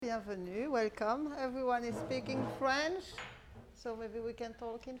bienvenue, welcome. Everyone is speaking French, so maybe we can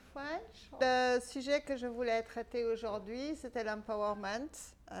talk in French. Le sujet que je voulais traiter aujourd'hui, c'était l'empowerment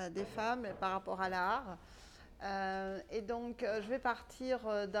des femmes par rapport à l'art. Et donc, je vais partir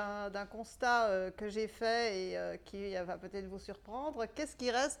d'un constat que j'ai fait et qui va peut-être vous surprendre. Qu'est-ce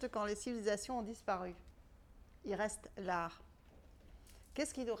qui reste quand les civilisations ont disparu? Il reste l'art.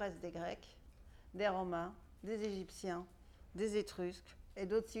 Qu'est-ce qui nous reste des Grecs, des Romains, des Égyptiens, des Étrusques et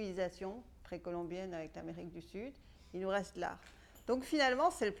d'autres civilisations précolombiennes avec l'Amérique du Sud? Il nous reste l'art. Donc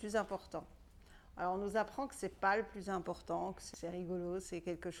finalement, c'est le plus important. Alors on nous apprend que ce n'est pas le plus important, que c'est rigolo, c'est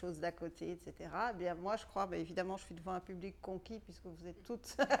quelque chose d'à côté, etc. Eh bien, moi, je crois, évidemment, je suis devant un public conquis puisque vous êtes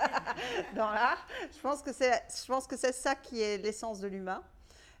toutes dans l'art. Je pense que c'est ça qui est l'essence de l'humain.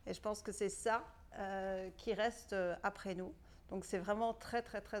 Et je pense que c'est ça qui reste après nous. Donc c'est vraiment très,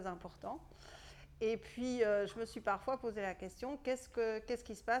 très, très important. Et puis, je me suis parfois posé la question, qu'est-ce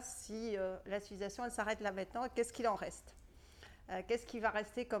qui se passe si la civilisation, elle s'arrête là maintenant, et qu'est-ce qu'il en reste? Qu'est-ce qui va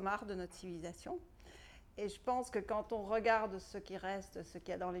rester comme art de notre civilisation? Et je pense que quand on regarde ce qui reste, ce qu'il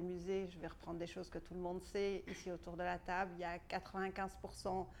y a dans les musées, je vais reprendre des choses que tout le monde sait, ici autour de la table, il y a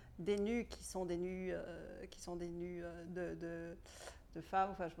 95% des nus qui sont des nus, de femmes,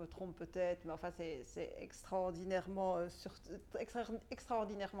 enfin je me trompe peut-être, mais enfin c'est extraordinairement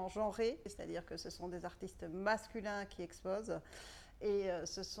genré, c'est-à-dire que ce sont des artistes masculins qui exposent, et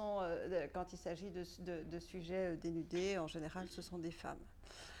ce sont, quand il s'agit de sujets dénudés, en général ce sont des femmes.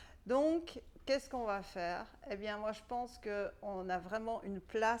 Donc, qu'est-ce qu'on va faire? Eh bien, moi je pense qu'on a vraiment une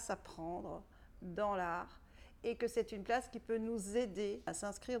place à prendre dans l'art, et que c'est une place qui peut nous aider à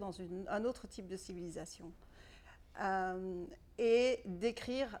s'inscrire dans un autre type de civilisation. Et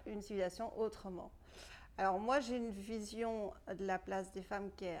d'écrire une civilisation autrement. Alors moi j'ai une vision de la place des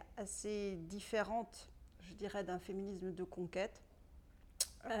femmes qui est assez différente, je dirais, d'un féminisme de conquête.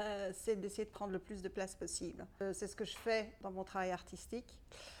 C'est d'essayer de prendre le plus de place possible. C'est ce que je fais dans mon travail artistique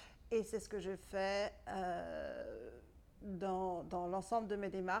et c'est ce que je fais dans l'ensemble de mes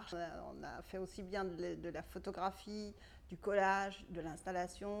démarches. On a fait aussi bien de la photographie, du collage, de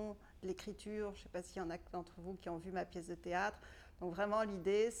l'installation, de l'écriture. Je ne sais pas s'il y en a d'entre vous qui ont vu ma pièce de théâtre. Donc vraiment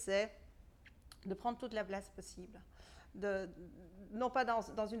l'idée c'est de prendre toute la place possible. Non pas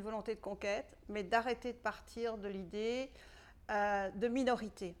dans une volonté de conquête, mais d'arrêter de partir de l'idée de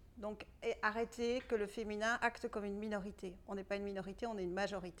minorité. Donc arrêter que le féminin acte comme une minorité. On n'est pas une minorité, on est une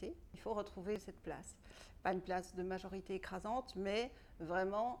majorité. Il faut retrouver cette place. Pas une place de majorité écrasante, mais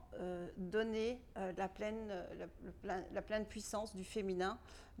vraiment donner la pleine puissance du féminin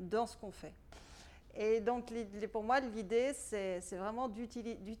dans ce qu'on fait. Et donc pour moi l'idée c'est vraiment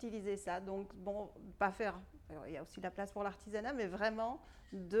d'utiliser ça. Donc bon, pas faire, alors, il y a aussi la place pour l'artisanat, mais vraiment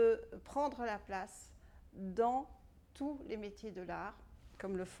de prendre la place dans tous les métiers de l'art,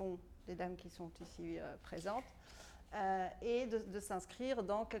 comme le font les dames qui sont ici présentes, et de s'inscrire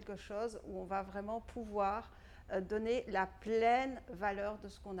dans quelque chose où on va vraiment pouvoir donner la pleine valeur de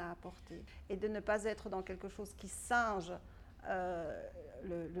ce qu'on a apporté, et de ne pas être dans quelque chose qui singe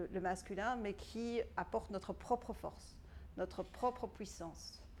le masculin, mais qui apporte notre propre force, notre propre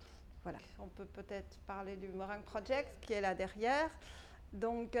puissance. Voilà. On peut peut-être parler du Meringue Project qui est là derrière.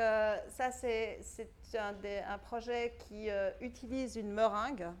 Donc ça c'est un projet qui utilise une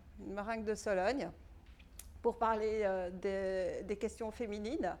meringue de Sologne, pour parler des questions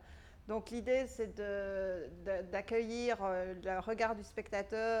féminines. Donc l'idée c'est d'accueillir le regard du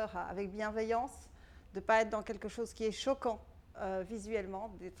spectateur avec bienveillance, de ne pas être dans quelque chose qui est choquant visuellement,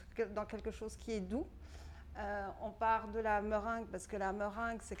 d'être dans quelque chose qui est doux. On part de la meringue parce que la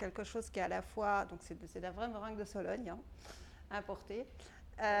meringue c'est quelque chose qui est à la fois, donc c'est la vraie meringue de Sologne, hein, importée.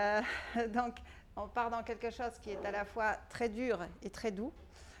 Donc on part dans quelque chose qui est à la fois très dur et très doux,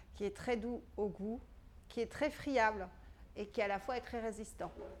 qui est très doux au goût, qui est très friable et qui à la fois est très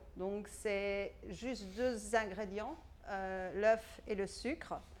résistant. Donc c'est juste deux ingrédients, l'œuf et le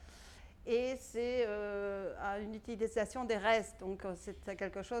sucre. Et c'est une utilisation des restes, donc c'est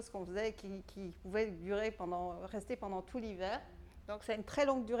quelque chose qu'on faisait qui pouvait rester pendant tout l'hiver. Donc c'est une très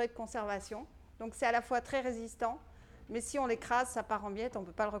longue durée de conservation, donc c'est à la fois très résistant, mais si on l'écrase, ça part en miettes, on ne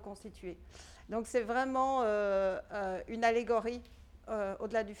peut pas le reconstituer. Donc c'est vraiment une allégorie,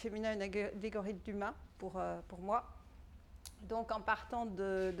 au-delà du féminin, une allégorie de l'humain pour moi. Donc en partant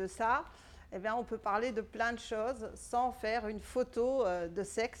de ça, eh bien, on peut parler de plein de choses sans faire une photo de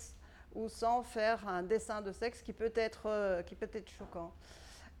sexe, ou sans faire un dessin de sexe qui peut être choquant.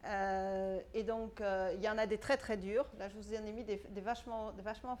 Et donc, il y en a des très très durs. Là, je vous en ai mis des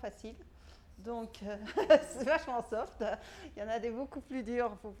vachement faciles. Donc, c'est vachement soft. Il y en a des beaucoup plus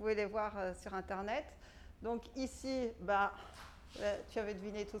durs, vous pouvez les voir sur Internet. Donc ici, Tu avais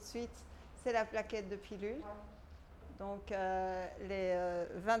deviné tout de suite, c'est la plaquette de pilule. Donc les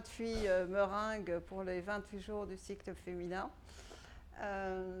 28 meringues pour les 28 jours du cycle féminin.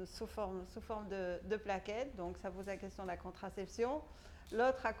 Sous forme de plaquettes, donc ça pose la question de la contraception.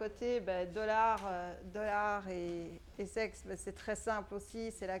 L'autre à côté, dollars et sexe, c'est très simple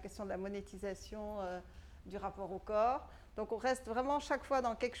aussi, c'est la question de la monétisation du rapport au corps. Donc on reste vraiment chaque fois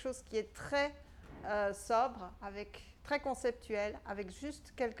dans quelque chose qui est très sobre, très conceptuel, avec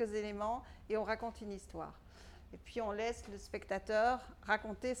juste quelques éléments, et on raconte une histoire. Et puis on laisse le spectateur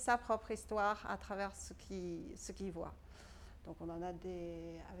raconter sa propre histoire à travers ce qu'il voit. Donc on en a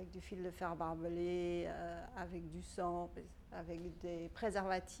avec du fil de fer barbelé, avec du sang, avec des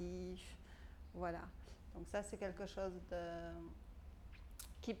préservatifs, voilà. Donc ça c'est quelque chose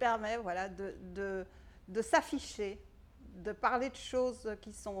qui permet de s'afficher, de parler de choses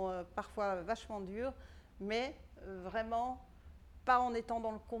qui sont parfois vachement dures, mais vraiment pas en étant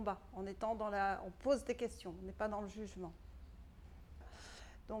dans le combat, on pose des questions, on n'est pas dans le jugement.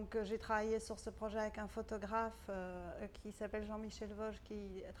 Donc j'ai travaillé sur ce projet avec un photographe qui s'appelle Jean-Michel Vosges,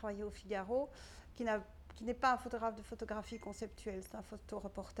 qui a travaillé au Figaro, qui n'est pas un photographe de photographie conceptuelle, c'est un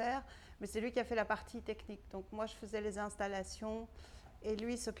photoreporter, mais c'est lui qui a fait la partie technique. Donc moi je faisais les installations et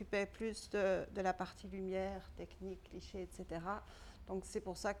lui s'occupait plus de la partie lumière, technique, cliché, etc. Donc c'est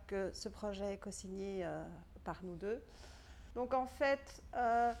pour ça que ce projet est co-signé par nous deux. Donc en fait,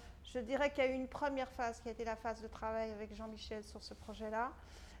 je dirais qu'il y a eu une première phase qui a été la phase de travail avec Jean-Michel sur ce projet-là.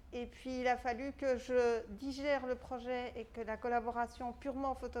 Et puis il a fallu que je digère le projet et que la collaboration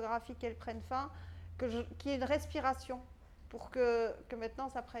purement photographique elle prenne fin, qu'il y ait une respiration pour que maintenant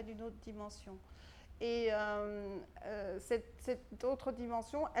ça prenne une autre dimension. Et cette autre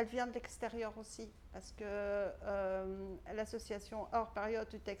dimension, elle vient de l'extérieur aussi, parce que l'association Hors Période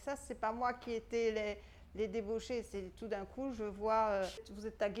du Texas, c'est pas moi qui étais les débauchés, c'est tout d'un coup, je vois, vous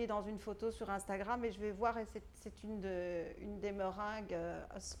êtes tagué dans une photo sur Instagram et je vais voir, et c'est une des meringues,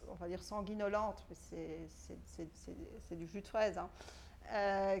 on va dire sanguinolente, mais c'est du jus de fraise, hein,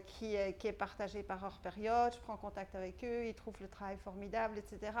 qui est partagé par Hors Période. Je prends contact avec eux, ils trouvent le travail formidable,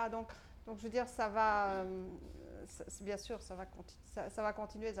 etc. Donc je veux dire, ça va, bien sûr, ça va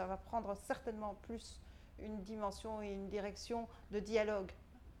continuer, ça va prendre certainement plus une dimension et une direction de dialogue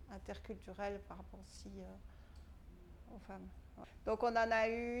interculturel par rapport aussi aux femmes. Ouais. Donc on en a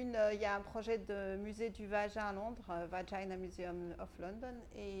une, il y a un projet de musée du vagin à Londres, Vagina Museum of London,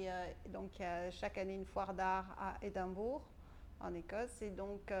 et donc il y a chaque année une foire d'art à Édimbourg, en Écosse, et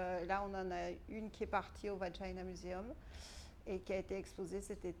donc là on en a une qui est partie au Vagina Museum et qui a été exposée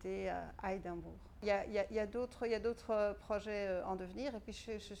cet été à Édimbourg. Il y a d'autres projets en devenir, et puis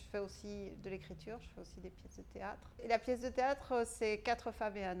je fais aussi de l'écriture, je fais aussi des pièces de théâtre. Et la pièce de théâtre, c'est 4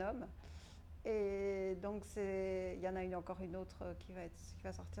 femmes et un homme, et donc il y en a encore une autre qui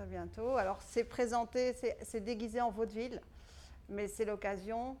va sortir bientôt. Alors c'est présenté, c'est déguisé en vaudeville, mais c'est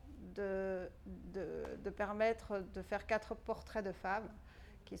l'occasion de permettre de faire 4 portraits de femmes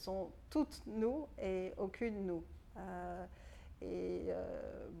qui sont toutes nous et aucune nous.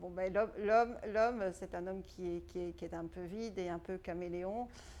 L'homme, c'est un homme qui est un peu vide et un peu caméléon,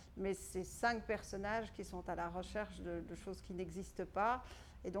 mais c'est 5 personnages qui sont à la recherche de choses qui n'existent pas.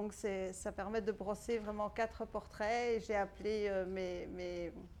 Et donc, ça permet de brosser vraiment 4 portraits. Et j'ai appelé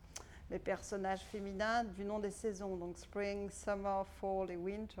mes personnages féminins du nom des saisons, donc Spring, Summer, Fall et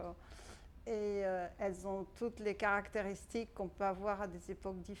Winter. Et elles ont toutes les caractéristiques qu'on peut avoir à des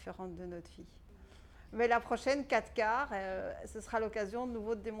époques différentes de notre vie. Mais la prochaine, 4 quarts, ce sera l'occasion de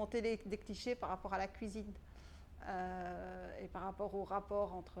nouveau de démonter des clichés par rapport à la cuisine et par rapport au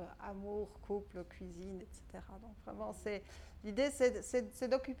rapport entre amour, couple, cuisine, etc. Donc vraiment, l'idée, c'est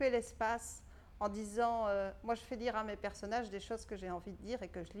d'occuper l'espace en disant, moi je fais dire à mes personnages des choses que j'ai envie de dire et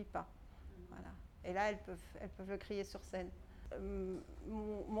que je ne lis pas. Voilà. Et là, elles peuvent le crier sur scène.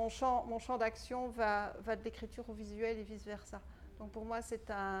 Mon champ d'action va de l'écriture au visuel et vice-versa. Donc pour moi,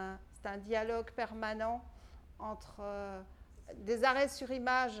 c'est un dialogue permanent entre des arrêts sur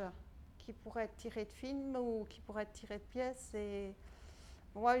image qui pourraient être tirés de films ou qui pourraient être tirés de pièces. Et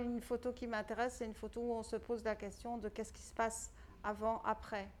moi, une photo qui m'intéresse, c'est une photo où on se pose la question de qu'est-ce qui se passe avant,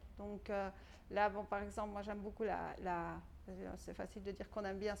 après. Donc là, par exemple, moi j'aime beaucoup c'est facile de dire qu'on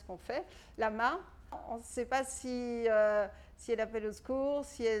aime bien ce qu'on fait. La main, on ne sait pas si elle appelle au secours,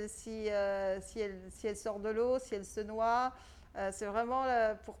 si elle sort de l'eau, si elle se noie. C'est vraiment,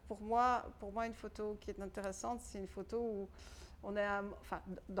 pour moi, une photo qui est intéressante. C'est une photo où on est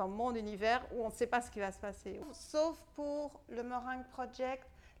dans mon univers où on ne sait pas ce qui va se passer. Sauf pour le Meringue Project,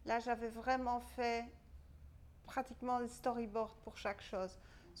 là j'avais vraiment fait pratiquement des storyboards pour chaque chose.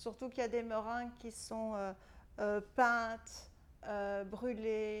 Surtout qu'il y a des meringues qui sont peintes,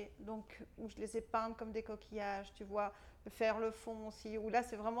 brûlées, donc où je les ai peintes comme des coquillages, tu vois, faire le fond aussi, où là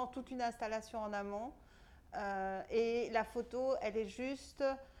c'est vraiment toute une installation en amont. Et la photo, elle est juste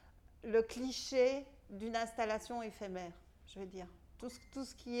le cliché d'une installation éphémère, je veux dire. Tout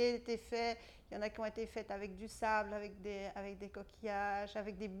ce qui a été fait, il y en a qui ont été faites avec du sable, avec des coquillages,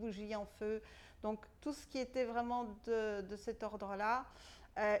 avec des bougies en feu. Donc tout ce qui était vraiment de cet ordre-là.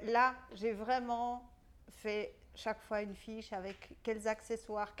 Là, j'ai vraiment fait chaque fois une fiche avec quels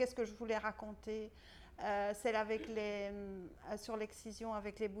accessoires, qu'est-ce que je voulais raconter. Celle avec sur l'excision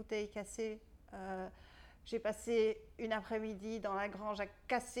avec les bouteilles cassées. J'ai passé une après-midi dans la grange à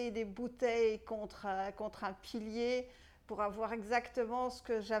casser des bouteilles contre un pilier pour avoir exactement ce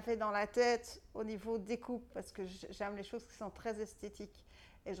que j'avais dans la tête au niveau découpe, parce que j'aime les choses qui sont très esthétiques.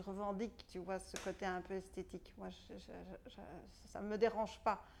 Et je revendique, tu vois, ce côté un peu esthétique. Moi, ça ne me dérange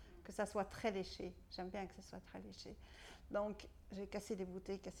pas que ça soit très léché. J'aime bien que ça soit très léché. Donc, j'ai cassé des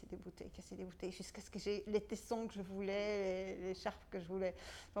bouteilles, jusqu'à ce que j'ai les tessons que je voulais, les charpes que je voulais.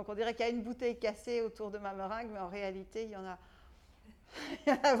 Donc, on dirait qu'il y a une bouteille cassée autour de ma meringue, mais en réalité, il y en a,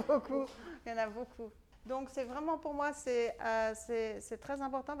 il y en a beaucoup. Il y en a beaucoup. Donc, c'est vraiment pour moi, c'est très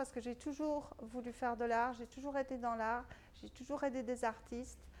important parce que j'ai toujours voulu faire de l'art, j'ai toujours été dans l'art, j'ai toujours aidé des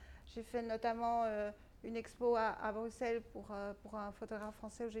artistes. J'ai fait notamment une expo à Bruxelles pour un photographe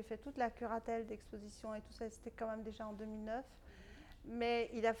français où j'ai fait toute la curatelle d'exposition et tout ça, c'était quand même déjà en 2009.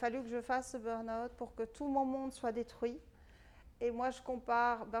 Mais il a fallu que je fasse ce burn-out pour que tout mon monde soit détruit. Et moi, je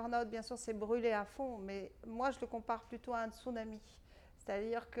compare, burn-out, bien sûr, c'est brûler à fond, mais moi, je le compare plutôt à un tsunami.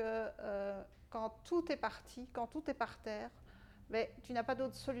 C'est-à-dire que quand tout est parti, quand tout est par terre, mais tu n'as pas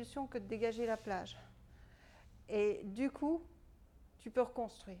d'autre solution que de dégager la plage. Et du coup, tu peux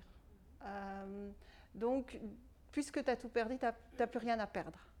reconstruire. Donc, puisque tu as tout perdu, tu n'as plus rien à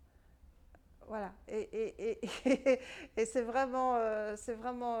perdre. Voilà. Et c'est vraiment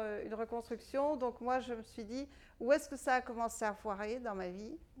une reconstruction. Donc, moi, je me suis dit, où est-ce que ça a commencé à foirer dans ma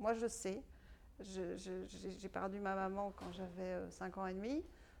vie? Moi, je sais. J'ai perdu ma maman quand j'avais 5 ans et demi.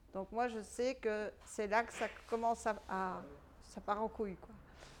 Donc moi, je sais que c'est là que ça commence ça part en couille, quoi.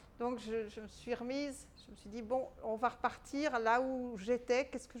 Donc je me suis remise, je me suis dit, bon, on va repartir là où j'étais,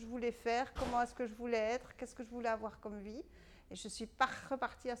 qu'est-ce que je voulais faire, comment est-ce que je voulais être, qu'est-ce que je voulais avoir comme vie. Et je suis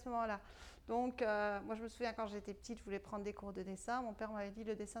repartie à ce moment-là. Donc moi, je me souviens quand j'étais petite, je voulais prendre des cours de dessin. Mon père m'avait dit,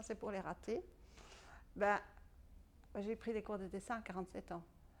 le dessin, c'est pour les ratés. J'ai pris des cours de dessin à 47 ans.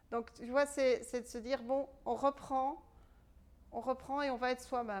 Donc, tu vois, c'est de se dire, bon, on reprend et on va être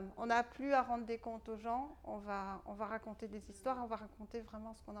soi-même. On n'a plus à rendre des comptes aux gens, on va raconter des histoires, on va raconter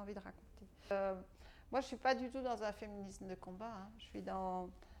vraiment ce qu'on a envie de raconter. Moi, je ne suis pas du tout dans un féminisme de combat, hein. Je suis dans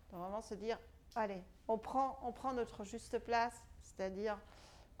vraiment se dire, allez, on prend notre juste place, c'est-à-dire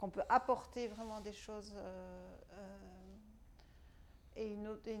qu'on peut apporter vraiment des choses et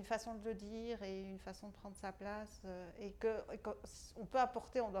une façon de le dire et une façon de prendre sa place et qu'on peut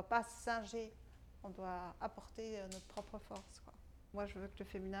apporter, on ne doit pas singer. On doit apporter notre propre force, quoi. Moi, je veux que le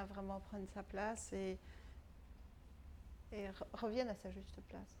féminin vraiment prenne sa place et revienne à sa juste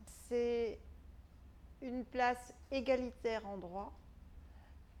place. C'est une place égalitaire en droit,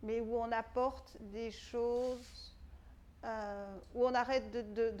 mais où on apporte des choses, où on arrête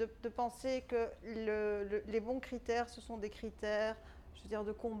de penser que les bons critères, ce sont des critères, je veux dire,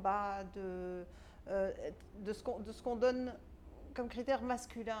 de combat, de ce qu'on donne comme critère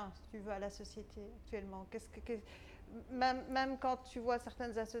masculin, si tu veux, à la société actuellement. Même quand tu vois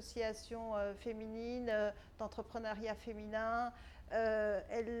certaines associations féminines, d'entrepreneuriat féminin,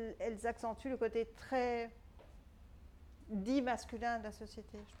 elles accentuent le côté très dit masculin de la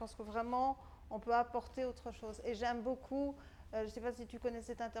société. Je pense que vraiment, on peut apporter autre chose. Et j'aime beaucoup, je ne sais pas si tu connais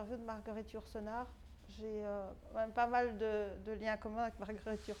cette interview de Marguerite Yourcenar, j'ai même pas mal de liens communs avec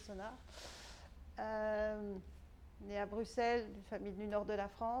Marguerite Yourcenar. Née à Bruxelles, d'une famille du nord de la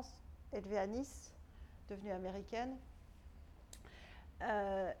France, élevée à Nice, devenue américaine.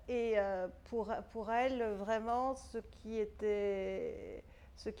 Pour elle, vraiment, ce qui était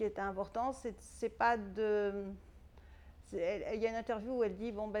important, c'est pas de... Il y a une interview où elle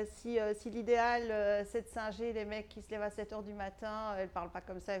dit, bon, ben, si l'idéal, c'est de singer les mecs qui se lèvent à 7h du matin, elle ne parle pas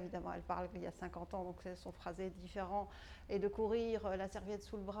comme ça, évidemment, elle parle il y a 50 ans, donc son phrasé est différent, et de courir la serviette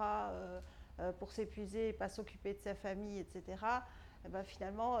sous le bras pour s'épuiser, pas s'occuper de sa famille, etc., et ben,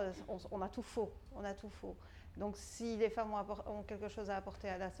 finalement, on a tout faux. Donc, si les femmes ont quelque chose à apporter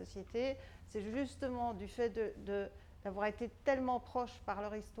à la société, c'est justement du fait d'avoir été tellement proches par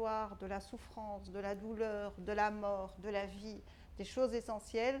leur histoire de la souffrance, de la douleur, de la mort, de la vie, des choses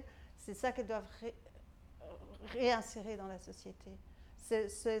essentielles, c'est ça qu'elles doivent réinsérer dans la société.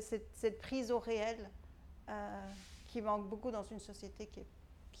 Cette prise au réel qui manque beaucoup dans une société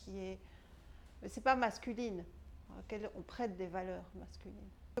qui est c'est pas masculine, à laquelle on prête des valeurs masculines.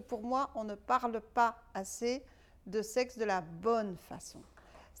 Pour moi, on ne parle pas assez de sexe de la bonne façon.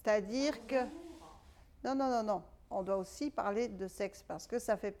 C'est-à-dire que... Non, non, non, non. On doit aussi parler de sexe parce que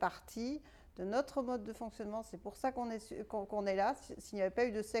ça fait partie de notre mode de fonctionnement. C'est pour ça qu'on est là. S'il n'y avait pas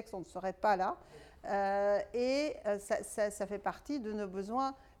eu de sexe, on ne serait pas là. Ça fait partie de nos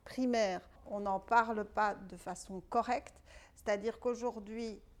besoins primaires. On n'en parle pas de façon correcte. C'est-à-dire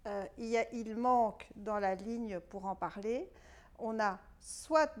qu'aujourd'hui, il manque dans la ligne pour en parler. On a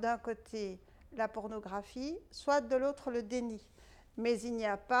soit d'un côté la pornographie, soit de l'autre le déni. Mais il n'y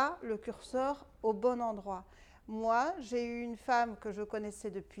a pas le curseur au bon endroit. Moi, j'ai eu une femme que je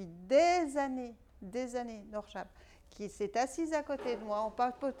connaissais depuis des années, Norchab, qui s'est assise à côté de moi, on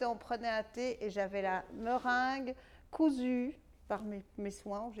papotait, on prenait un thé et j'avais la meringue cousue par mes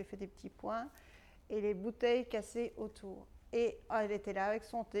soins, j'ai fait des petits points, et les bouteilles cassées autour. Et elle était là avec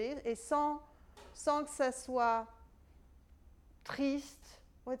son thé, et sans que ça soit triste,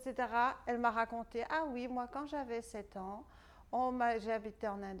 etc., elle m'a raconté, ah oui, moi quand j'avais 7 ans, j'habitais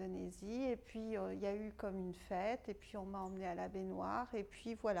en Indonésie, et puis il y a eu comme une fête, et puis on m'a emmenée à la baignoire, et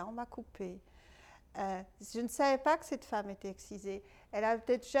puis voilà, on m'a coupée. Je ne savais pas que cette femme était excisée. Elle n'a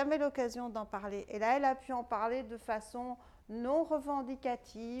peut-être jamais l'occasion d'en parler. Et là, elle a pu en parler de façon non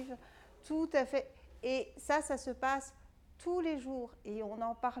revendicative, tout à fait. Et ça se passe tous les jours, et on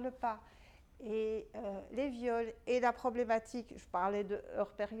n'en parle pas. Et les viols et la problématique, je parlais de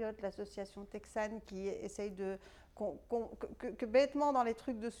Heure Période, l'association texane qui essaye de... que bêtement, dans les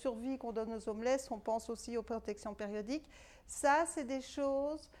trucs de survie qu'on donne aux homeless, on pense aussi aux protections périodiques. Ça, c'est des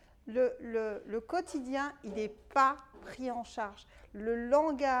choses... Le quotidien, il n'est pas pris en charge. Le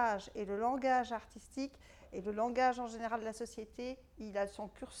langage et le langage artistique et le langage en général de la société, il a son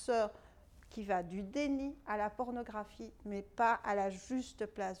curseur qui va du déni à la pornographie, mais pas à la juste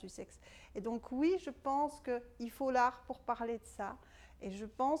place du sexe. Et donc oui, je pense qu'il faut l'art pour parler de ça. Et je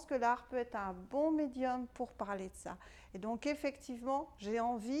pense que l'art peut être un bon médium pour parler de ça. Et donc effectivement, j'ai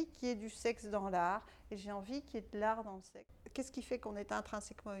envie qu'il y ait du sexe dans l'art et j'ai envie qu'il y ait de l'art dans le sexe. Qu'est-ce qui fait qu'on est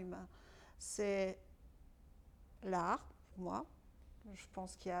intrinsèquement humain? C'est l'art, pour moi. Je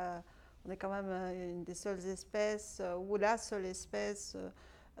pense qu'on est quand même une des seules espèces, ou la seule espèce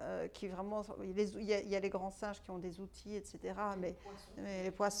qui vraiment... Il y a les grands singes qui ont des outils, etc. Mais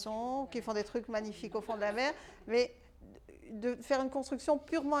les poissons qui font des trucs magnifiques au fond de la mer. Mais de faire une construction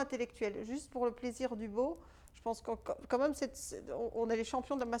purement intellectuelle, juste pour le plaisir du beau, je pense que quand même, on est les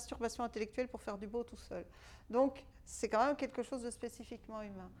champions de la masturbation intellectuelle pour faire du beau tout seul. Donc, c'est quand même quelque chose de spécifiquement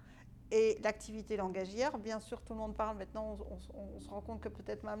humain. Et l'activité langagière, bien sûr, tout le monde parle. Maintenant, on se rend compte que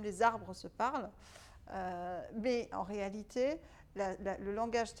peut-être même les arbres se parlent. Mais en réalité, le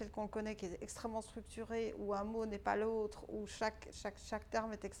langage tel qu'on le connaît, qui est extrêmement structuré, où un mot n'est pas l'autre, où chaque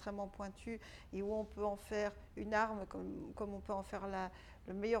terme est extrêmement pointu, et où on peut en faire une arme comme on peut en faire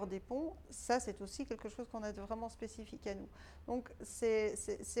le meilleur des ponts, ça c'est aussi quelque chose qu'on a de vraiment spécifique à nous. Donc ces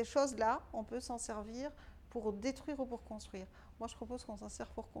choses-là, on peut s'en servir pour détruire ou pour construire. Moi je propose qu'on s'en sert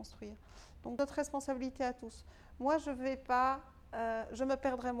pour construire. Donc notre responsabilité à tous. Moi je vais pas... je me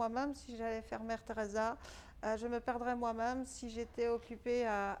perdrais moi-même si j'allais faire Mère Teresa. Je me perdrais moi-même si j'étais occupée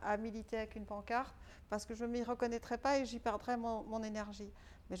à militer avec une pancarte, parce que je ne m'y reconnaîtrais pas et j'y perdrais mon énergie.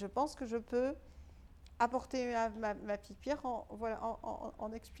 Mais je pense que je peux apporter ma petite pierre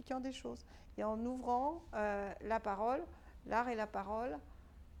en expliquant des choses et en ouvrant la parole, l'art et la parole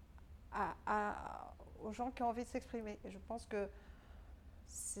aux gens qui ont envie de s'exprimer. Et je pense que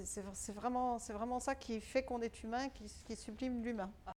c'est vraiment ça qui fait qu'on est humain, qui sublime l'humain.